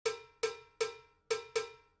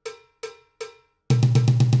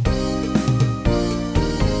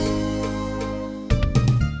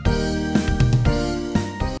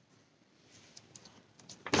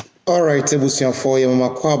All right, ebusuafo ye mama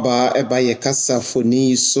kwaba eba ye kasa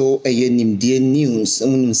foni so eye nimdie news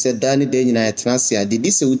munim se dani de nyina yetenase ade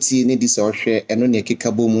dise uti ne dise ohwe eno ne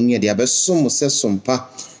kekabo mu ne de abesom se sompa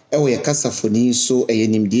ewo ye kasa foni so eye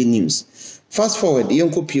nimdie news. Fast forward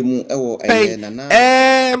yenkopie mu ewo eye nana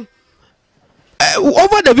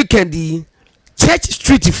over the weekend church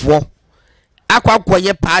street for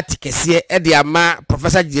akwakoye party kese e de ama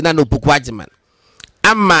Professor Gina no Poku Ajiman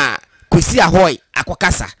ama kwesi ahoy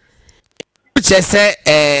akokasa chese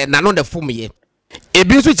nano de fom ye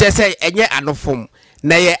ebi so chese enye anofom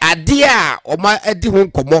na ye ade a oma adi ho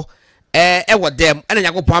nkomo wodem ana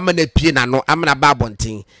yakopon ama na pie nano amna ba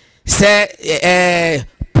bonten se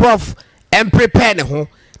prof prepare ne ho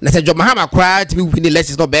na se Jomahama kra to be win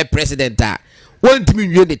elections no be president a won to be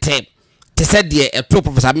win the term te said the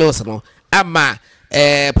Professor Mills no ama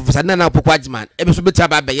Professor Nana Poku Ajiman ebi so beta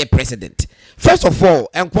ba be president. First of all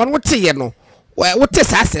enkwan wote ye no what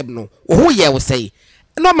is asem no who ye will say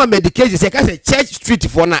no ma medication say ka say church street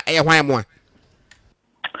for na e hwan mo.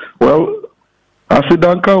 Well,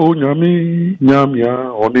 asidanka onyami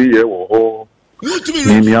nyamia oni ye wo ho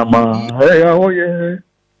ni ama eya oye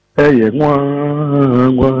eye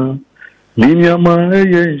nwa ni ama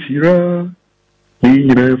eye nshira ni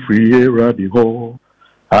nyire free radi ho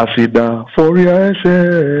asida for ya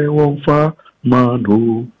ese wonfa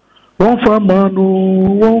manu won't find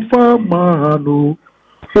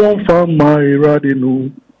my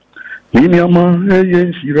radinu. Ninyama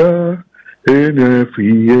eye shira ene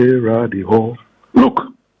fiye radiho. Look,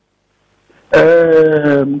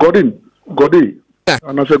 Godi,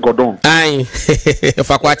 and I say Godon. Aye,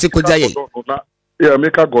 fakwati kujaye. Yeah,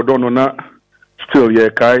 make a Godon na still ye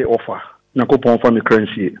kai offer. Nakupon fan the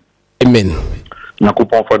currency. Amen.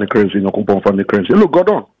 Nakupon fan the currency. Look,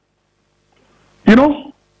 Godon. You know.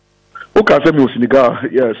 Okay, I said me was Senegal.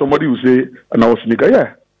 Yeah, somebody will say, and I was Senegal.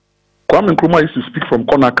 Yeah, Kwame Nkrumah used to speak from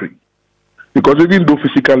Conakry because even though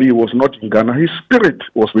physically he was not in Ghana, his spirit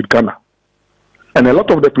was with Ghana, and a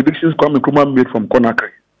lot of the predictions Kwame Nkrumah made from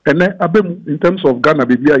Conakry. And then in terms of Ghana,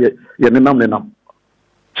 nenam.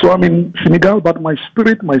 So I'm in Senegal, but my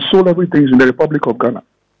spirit, my soul, everything is in the Republic of Ghana.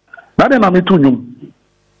 Now then I'm in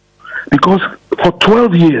because for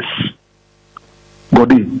 12 years,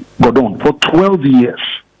 Godon, for 12 years.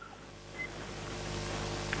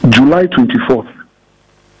 July 24th,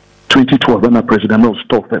 2012, when President Mills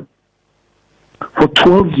talked them. For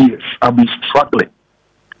 12 years, I've been struggling.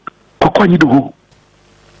 Koku Anyidoho.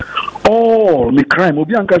 All the crime.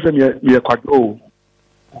 Obianka se me kwado.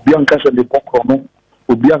 Obianka se me bokrono.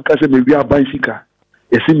 Obianka se me wia bansika.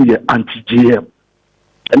 Ese me anti-GM.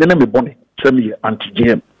 And then me bone se me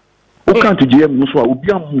anti-GM. Oka anti-GM no so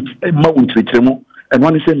obiam ma wontrechemo. And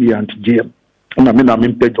one say me anti-GM. Na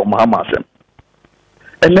me page Jomahama asem.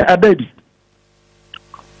 And then Adedi,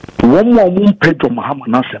 one more page of Muhammad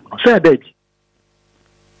Nassim. Say Adedi.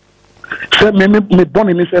 Say me born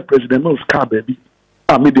in say President Mills car baby.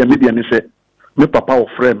 Media ni say me papa or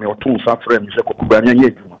friend me or two sa friend me say koku banya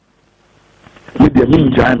yeduma. Media me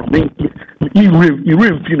nja no me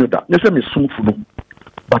feel that. Me say me sumfu no.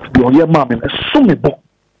 But the oye ma me sum me bo.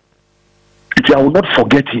 I will not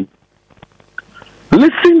forget him.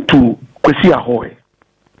 Listen to Kwesi Ahoy.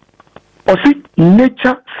 Or see,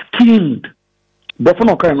 nature skilled. And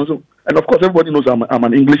of course, everybody knows I'm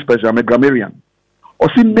an English person, I'm a grammarian. Or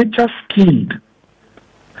see, nature skilled.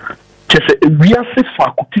 We are safe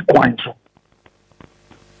for Kuti Kwanzo.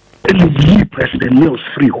 And leave President Mills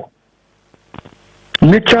free.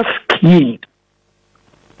 Nature skilled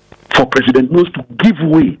for President Mills to give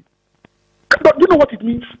way. But you know what it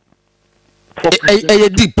means? For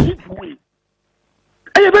President deep. To give way.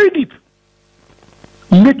 Very deep.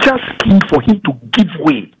 Nature schemed for him to give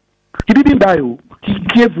way. He didn't die, he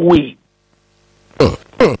gave way.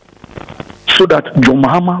 So that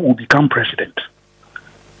Jomahama will become president.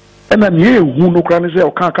 And then who no can say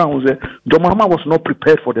or can't say Jomahama was not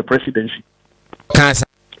prepared for the presidency.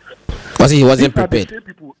 He wasn't prepared.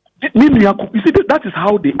 You see, that is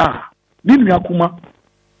how they are. Nimiakuma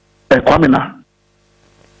Kwamena.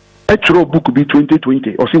 Actual book be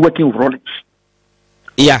 2020 or see working with Rollins.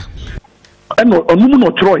 Yeah. And on no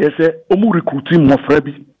troy say omu recruiting mo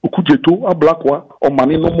frebi okujeto ablakwa o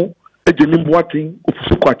mane no mo ejenim boatin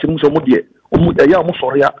ofusu kwachim so mo de omu ya omu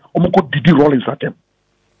sore ya omu ko didi Rollins atem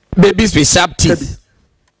babies with sharp teeth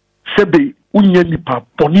sebe unye nipa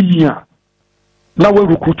ponimia na we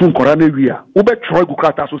recruit nkora na wi a wo be troy go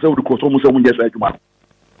krata so say we recruit omu say munye say adwuma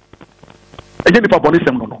eje nipa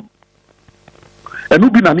ponisem no enu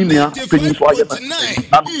bi na ninia penyin so aye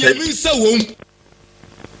na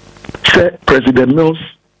President Mills,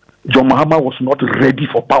 Jomahama was not ready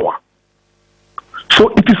for power. So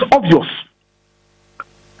it is obvious.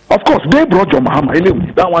 Of course, they brought John Mahama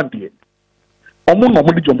anyway. That one day,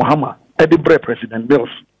 normally John Mahama at the President Mills.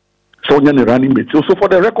 So you're running mate. So for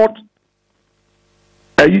the record,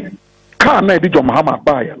 car na John Mahama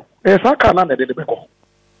buy. Yes, I can't na the beko.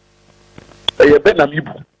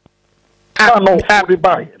 Benamibu. Car no we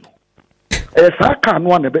buy. Yes, I can't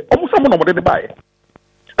one be. Almost someone over the buy.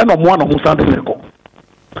 And one almost under the beko.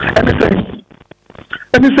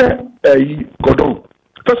 And he said, Godon.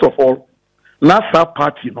 First of all, NASA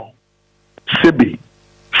party no Sebi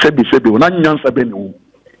na nyansa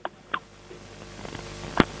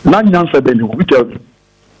beni we tell you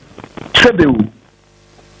Sebi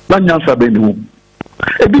na nyansa beni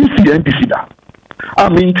e bi si NDC da I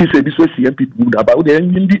mean to say this way CMP good about the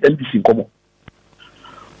NDC come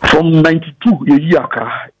from 92 ye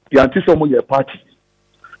aka ya antisa mo ye party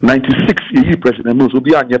 96 ye president no so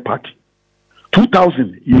bi anye party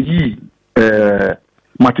 2000 ye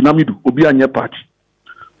Martinamidu obi anye party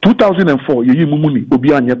 2004 yeyi mumuni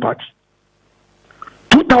obi anye party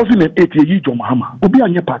 2008 yeyi John Mahama obi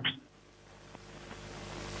anye party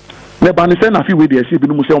ne ba ne se na fi we dey say bi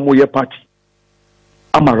no mu se omo ye party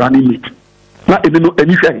ama running mate na eni no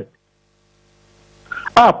eni hwe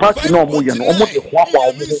party na omo ye no omo de kwa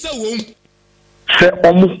omo se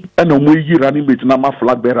omo na omo yi running mate na ma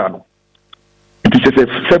flag bearer no it is say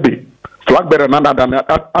sebe flag bearer na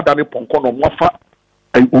adane ponko no mo fa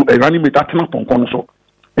running mate atena ponko no so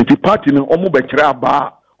enti party no omo be kire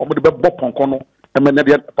aba omo de be bo ponko no emene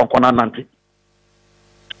de ponko na nante.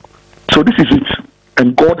 So this is it,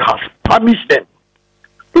 and God has punished them.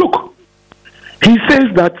 Look, he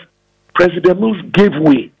says that President Mills gave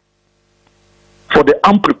way for the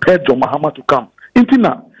unprepared John Mahama to come.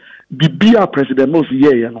 Intina Bibia President Mills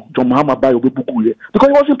John Mahama by Obebuku because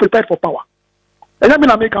he wasn't prepared for power. And I'm in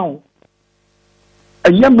America.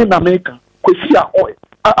 And I'm in America. Kwesi ahoy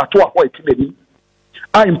ato ahoy tinani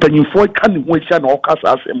a impanyinfo kan ho hia na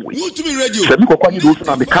okasa asem we se mi kokwa ni do so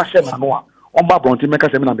na me ka hye na no a on ba bronti me ka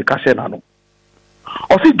se me na me ka hye na no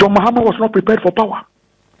o see John Mahama was not prepared for power.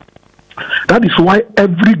 That is why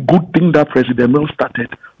every good thing that President Mills started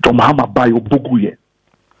John Mahama by obuguye.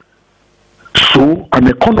 So an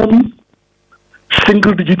economy,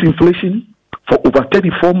 single digit inflation for over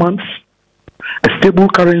 34 months, a stable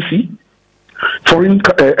currency, foreign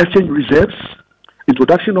exchange reserves,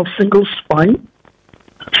 introduction of single spine,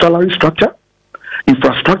 salary structure,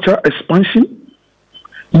 infrastructure expansion,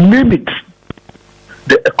 name it.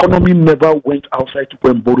 The economy never went outside to go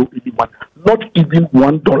and borrow anyone, not even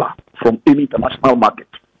 $1 from any international market.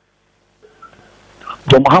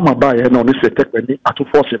 John Mahama buy and on this tech when at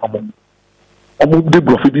 247 the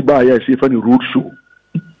Brofidi buy see if any road show.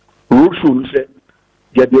 Road show say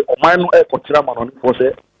yeah the Omano airport man on for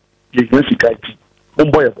say the security.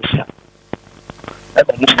 Boy and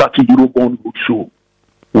almost starting Eurobond road show.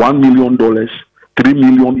 $1 million, €3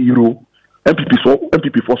 million.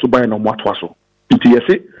 MPP for so buy no more twaso. It is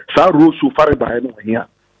a sa road show far by no here.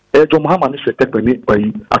 John Mahama is a tech when it by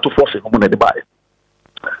at 247 on the buy.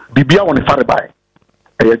 Bibia on the far by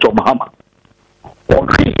John Mahama. On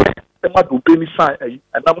here, the madu penny side and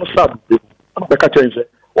I'm not sad. I'm the catcher is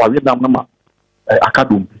or Vietnam Nama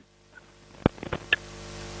Academy.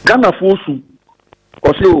 Ghana Fosu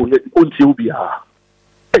or say, oh,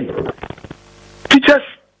 hey, teachers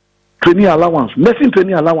training allowance, nursing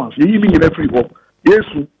training allowance, you mean in every work. Yes,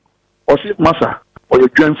 or say, Massa, or your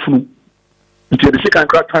joint flu. Until the second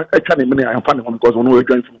crack, I can't even I am finding one because I know your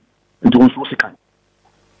joint flu. Into one so second.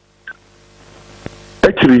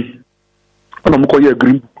 Actually, I'm going to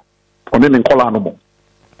green on any call animal.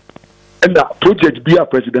 And that project be a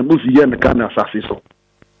president moves here in the Ghana assassin. So,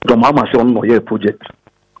 the mama said, no, yeah, project.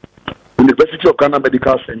 University of Ghana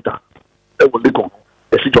Medical Center, they will look on.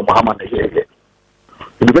 You see John Mahama here.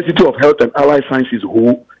 University of Health and Allied Sciences,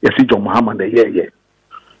 who you see John Mahama here.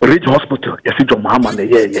 Ridge Hospital, you see John Mahama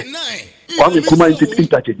here. Kwame Kuma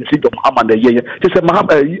Interchange, you see John Mahama here. He said,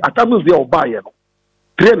 Mahama, at times they are buying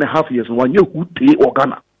 3.5 years, 1 year, who take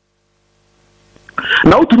Ghana.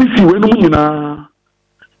 Now to me, see when you know,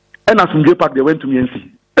 and as from J Park, they went to me and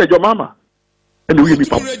see, hey, your mama. And we be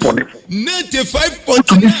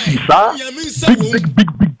 95.9 big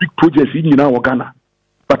projects in Ghana.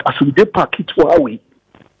 But as we get back, it's Huawei.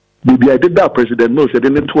 Maybe I did that President Mills, and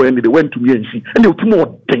then they went to me and see. And they were two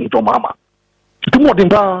more things to Mama. Two more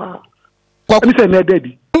things. And he said,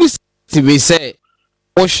 Daddy. We say,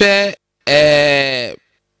 Oshe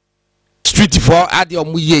Street for Adio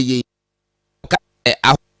Muye.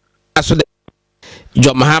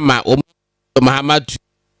 John Mahama, Mahama.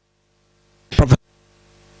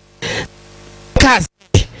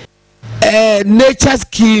 Nature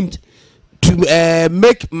scheme to to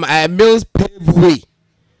make Mills pave way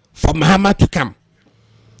for Mahama to come.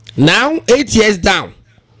 Now 8 years down.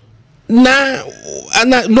 Now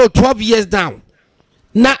no 12 years down.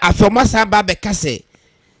 Now after Samba Bekase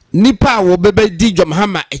nipa wo bebe di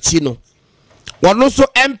Mahama echi no. One also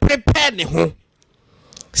prepare ne ho.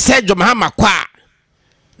 Say Mahama kwa.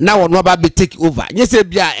 Now one about be take over. Yes,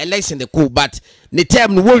 be a election the cool, but the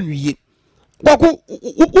term no one ye.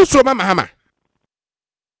 Who's Mahama?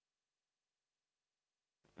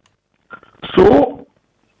 So,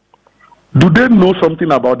 do they know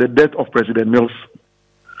something about the death of President Mills?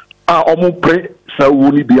 Omo pre sa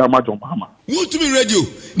woni bia ma John Mahama. Want to be radio?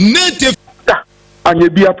 Native. Anye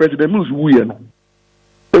bia President Mills wuye no.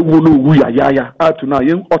 Ewu no wuya ya. Atu na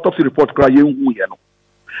yen autopsy report kra yen wuye no.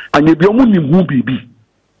 Anye bia omo nim hu bibi.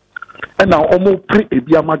 Ena omo pre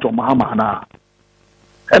ebia ma John Mahama na.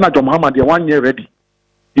 Ena John Mahama de 1 year ready.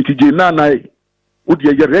 Iti je na na e. O de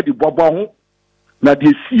ye ready bobo ho. Na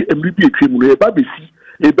de si emribi etwem no e ba be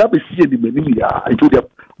si enimani ya. Ito de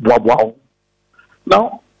bobo ho.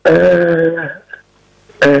 Now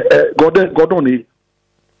Gordon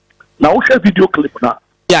now share video clip now.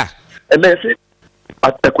 Yeah. And then say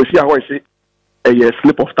at a question how I say a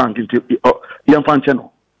slip of tongue into young fan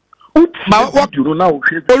channel. What you know now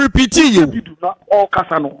repeating you do not all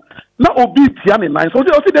casano. Now obi tiani nine. So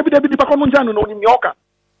they David the back on Jano no New Yorker.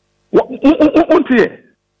 What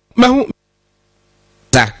Mahu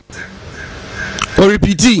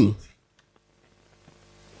repeating.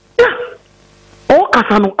 Oh,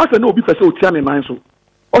 Casano, as I know, be so tiani nine so.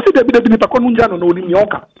 Or see David the back on Jano no New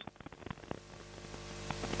Yorker.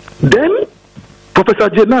 Then Professor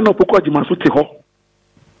Jenna Pokwajimansu,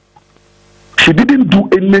 she didn't do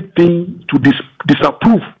anything to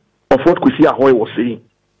disapprove of what Kwesi Ahoy was saying.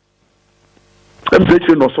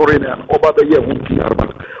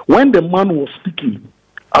 When the man was speaking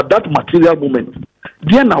at that material moment,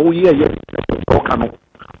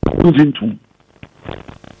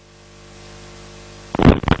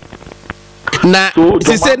 na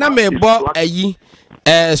say na me bo ayi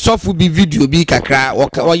sofu bi video bi kakra wo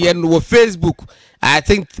Facebook I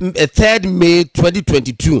think 3rd May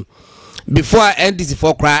 2022 before NDC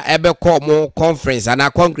for cry ebe call mo conference and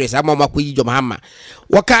a congress amama koyi John Mahama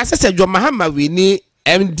waka say John Mahama we ni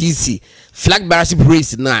MDC flag bearership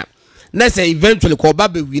race na say eventually ko ba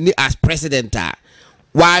be we ni as president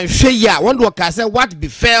wa hwe ya wonder waka say what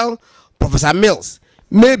befell Professor Mills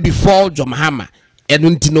may befall John Mahama and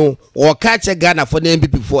untino or catch a Ghana for the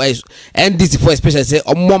MPP for NDC for especially say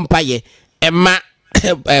Mompaye Emma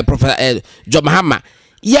Professor John Mahama.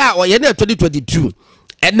 Yeah, or 2022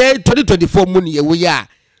 and then 2024 money we are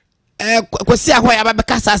Kwesi Ahoy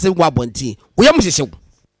ababekasa asem wa bonti. We am hyehyɛ.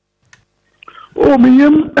 Oh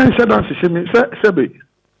miyem enhyɛ dan hyehyɛ me sebe.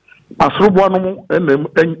 Asrobo anom ena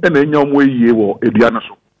enya mo yie wo edua no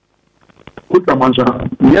so. Utamansa,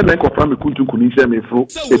 me na ko fra me kuntunkuni sɛ me fro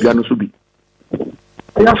edua no so bi.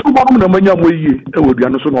 Ya so bom na manya mo yie e wo dua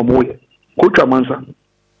no so no mo ye ko twa mansa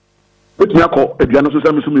otinya ko dua no so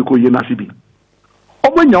se me so me ko yie na se bi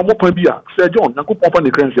o manya mo pan bi a se John Yankopon pa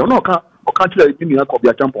ne krense no ka kire bi ni akọ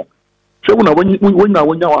bia champon se wo na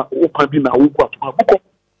wonya wo pan bi na wo ku atoma boko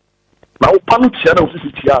na wo pan tia na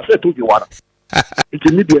osisi tia se to bi wara iti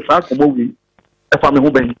ni de sa komo wi e fa me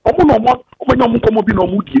ho ben o mo no mo o manya mo komo bi no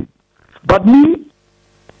mo die but me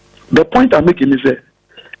the point I'm making is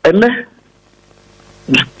ene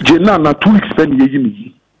Jenna na 2 weeks pen ye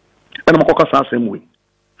yimi and makoka sa same way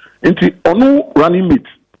enti ono running mate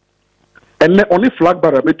ene oni flag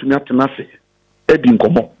bearer betumi atena se edi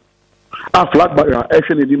nkomo a flag bearer e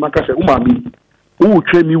hwe ne di maka se umami wo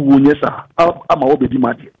twa mi wo nye sa ama wo bedi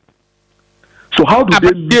made so how do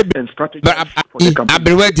they make a strategy for the campaign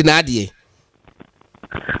abewe di na ade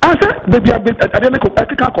asa bebi adene ko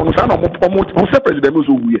akika ko no sa na mo se president mo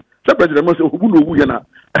so wuye se president mo se obu no wuye na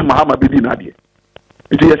Mahama bedi na ade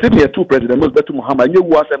it is said me two president must betu Muhammad nye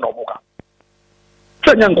wu asem na omuka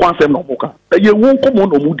senya nkwa asem na omuka ye wu nkomo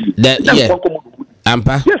no mudi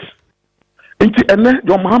ampa yes nti ene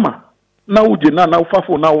John Mahama na uje na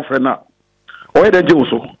ufafo na ufre na o ye denje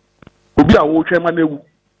uso obi a wo twema na ewu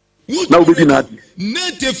na obedi na adi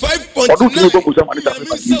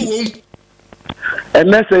 95.9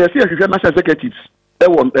 ene se yesi ahwehwe national secretaries e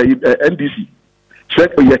won NDC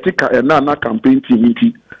check yetika na campaign team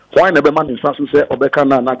nti why never man in Sasu say Obeka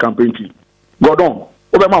na campaign team. Gordon,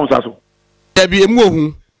 Obama on Sasu. Debi emu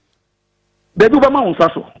ohun. Debi Obama on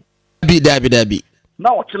Sasu. Debi.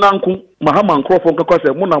 Now Chinanku Mahama Nkrofo nkoko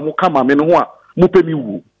say mu na mu kama me no ho a mu pe mi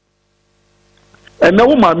wu. Ene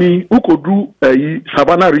wo mami ukodru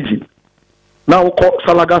Savannah region. Now ko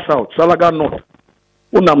Salaga South, Salaga North.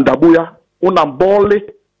 Unam Dabuya, unam Bole.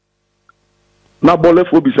 na bole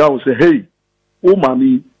fo bisa wo say hey o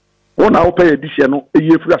mami wona wo pay edition no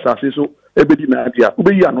eye free asase so ebedi na dia wo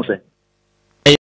be yi ano say